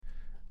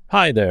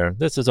Hi there,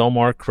 this is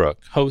Omar Crook,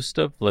 host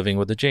of Living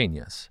with a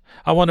Genius.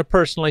 I want to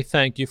personally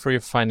thank you for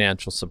your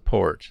financial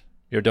support.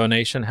 Your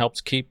donation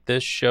helps keep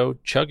this show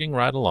chugging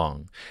right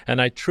along,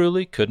 and I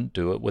truly couldn't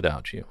do it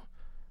without you.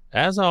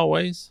 As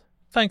always,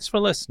 thanks for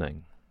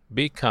listening.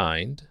 Be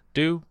kind,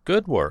 do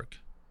good work,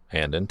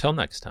 and until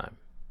next time.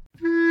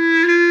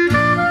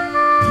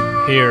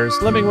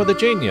 Here's Living with a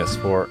Genius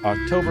for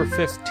October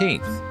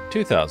 15th,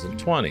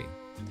 2020.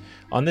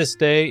 On this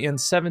day in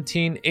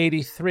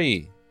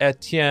 1783,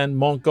 Etienne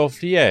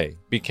Montgolfier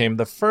became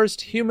the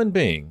first human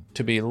being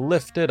to be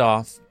lifted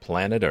off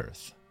planet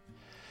Earth.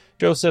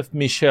 Joseph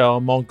Michel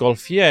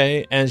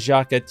Montgolfier and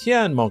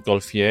Jacques-Étienne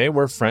Montgolfier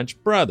were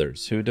French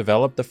brothers who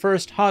developed the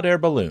first hot air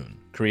balloon,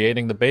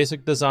 creating the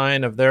basic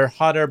design of their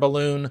hot air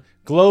balloon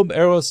Globe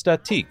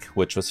Aerostatique,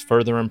 which was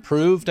further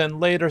improved and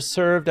later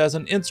served as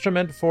an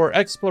instrument for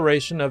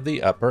exploration of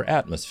the upper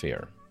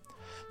atmosphere.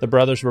 The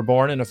brothers were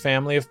born in a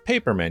family of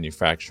paper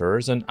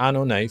manufacturers in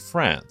Annonay,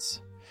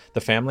 France. The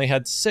family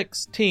had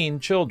 16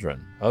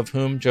 children, of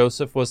whom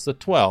Joseph was the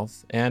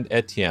 12th and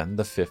Etienne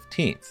the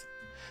 15th.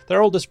 Their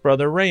oldest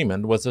brother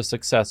Raymond was the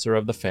successor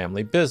of the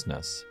family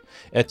business.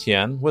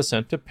 Etienne was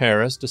sent to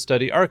Paris to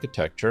study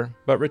architecture,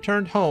 but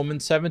returned home in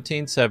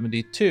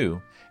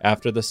 1772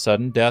 after the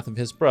sudden death of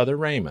his brother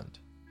Raymond.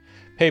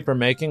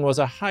 Papermaking was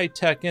a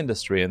high-tech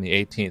industry in the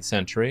 18th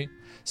century,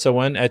 so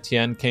when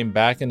Etienne came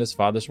back in his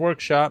father's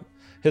workshop,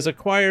 his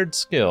acquired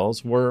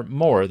skills were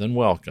more than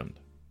welcomed.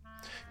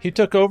 He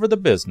took over the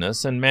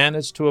business and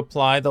managed to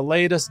apply the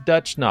latest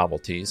Dutch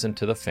novelties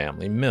into the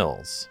family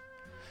mills.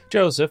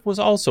 Joseph was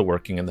also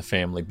working in the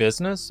family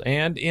business,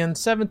 and in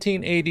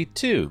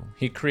 1782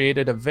 he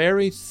created a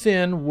very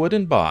thin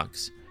wooden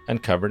box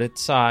and covered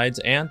its sides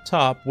and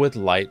top with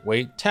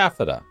lightweight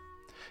taffeta.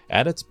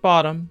 At its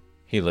bottom,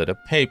 he lit a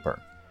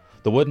paper.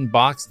 The wooden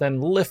box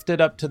then lifted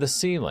up to the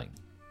ceiling.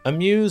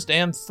 Amused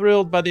and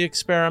thrilled by the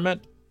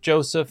experiment,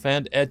 Joseph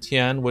and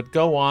Etienne would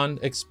go on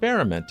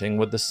experimenting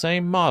with the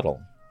same model,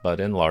 but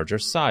in larger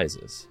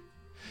sizes.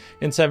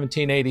 In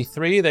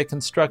 1783, they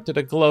constructed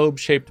a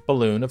globe-shaped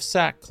balloon of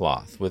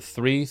sackcloth with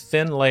 3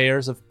 thin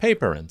layers of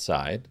paper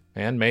inside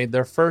and made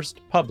their first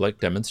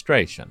public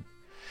demonstration.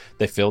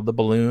 They filled the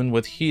balloon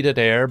with heated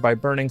air by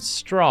burning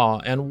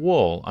straw and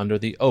wool under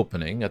the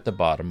opening at the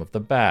bottom of the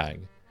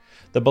bag.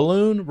 The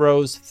balloon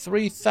rose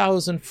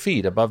 3,000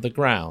 feet above the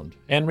ground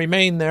and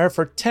remained there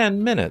for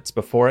 10 minutes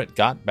before it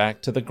got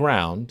back to the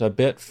ground a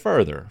bit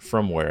further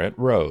from where it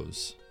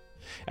rose.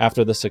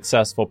 After the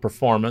successful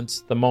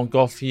performance, the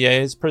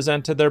Montgolfiers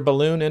presented their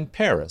balloon in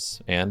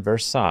Paris and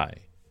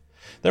Versailles.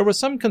 There was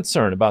some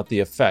concern about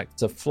the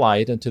effects of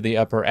flight into the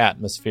upper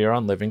atmosphere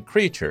on living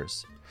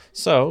creatures,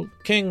 so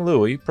King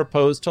Louis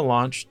proposed to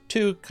launch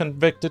 2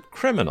 convicted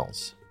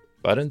criminals.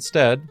 But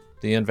instead,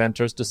 the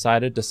inventors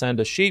decided to send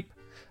a sheep,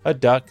 a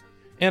duck,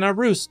 and a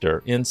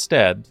rooster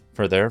instead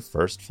for their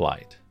first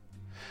flight.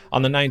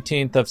 On the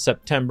 19th of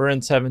September in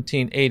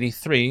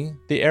 1783,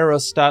 the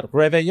aerostat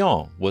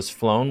Réveillon was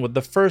flown with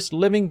the first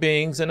living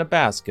beings in a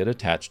basket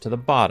attached to the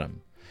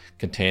bottom,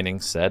 containing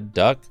said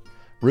duck,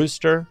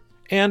 rooster,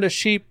 and a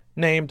sheep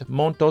named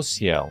Mont au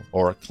Ciel,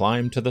 or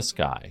Climb to the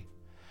Sky.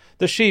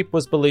 The sheep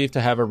was believed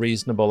to have a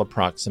reasonable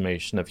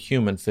approximation of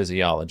human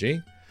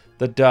physiology.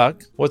 The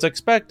duck was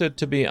expected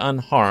to be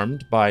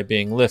unharmed by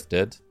being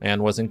lifted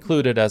and was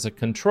included as a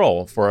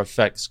control for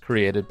effects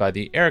created by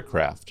the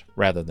aircraft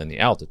rather than the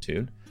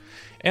altitude.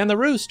 And the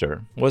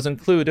rooster was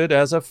included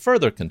as a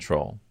further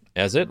control,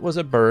 as it was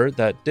a bird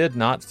that did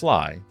not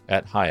fly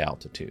at high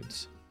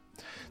altitudes.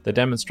 The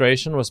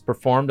demonstration was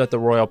performed at the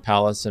Royal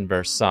Palace in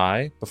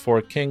Versailles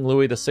before King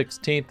Louis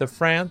XVI of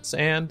France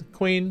and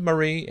Queen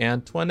Marie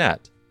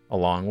Antoinette,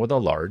 along with a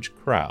large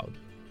crowd.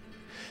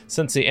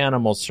 Since the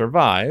animals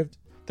survived,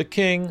 the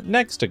king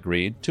next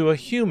agreed to a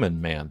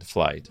human-manned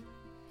flight.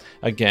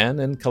 Again,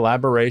 in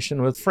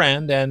collaboration with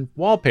friend and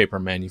wallpaper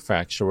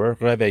manufacturer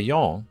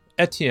Réveillon,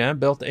 Etienne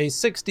built a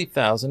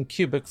 60,000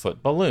 cubic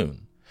foot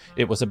balloon.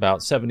 It was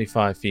about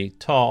 75 feet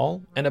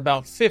tall and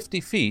about 50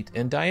 feet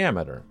in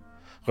diameter.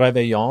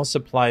 Réveillon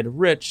supplied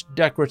rich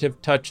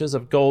decorative touches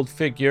of gold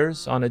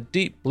figures on a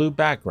deep blue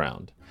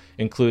background,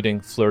 including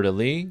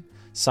fleur-de-lis,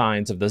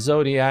 signs of the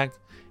zodiac,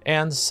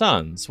 and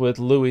suns with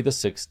Louis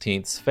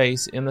XVI's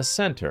face in the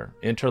center,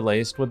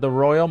 interlaced with the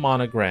royal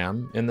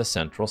monogram in the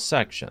central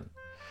section.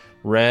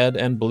 Red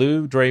and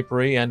blue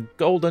drapery and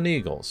golden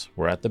eagles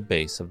were at the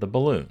base of the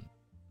balloon.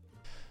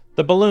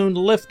 The balloon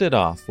lifted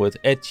off with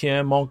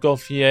Etienne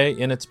Montgolfier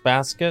in its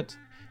basket,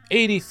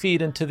 80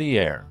 feet into the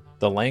air,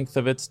 the length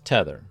of its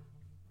tether,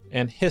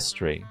 and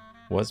history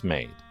was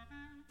made.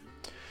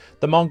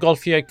 The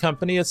Montgolfier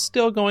Company is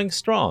still going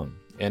strong,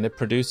 and it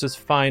produces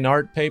fine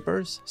art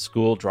papers,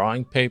 school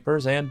drawing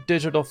papers, and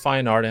digital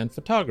fine art and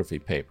photography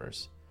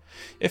papers.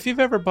 If you've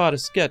ever bought a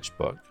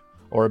sketchbook,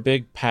 or a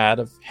big pad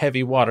of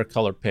heavy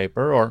watercolor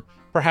paper, or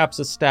perhaps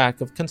a stack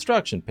of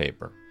construction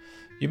paper,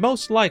 you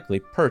most likely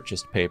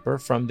purchased paper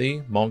from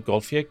the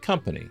Montgolfier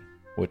Company,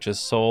 which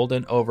is sold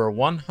in over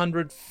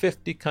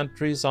 150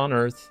 countries on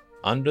Earth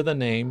under the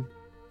name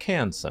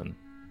Canson.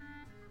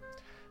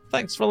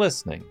 Thanks for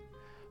listening.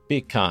 be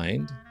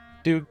kind,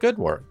 do good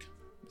work,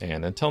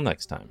 and until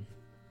next time.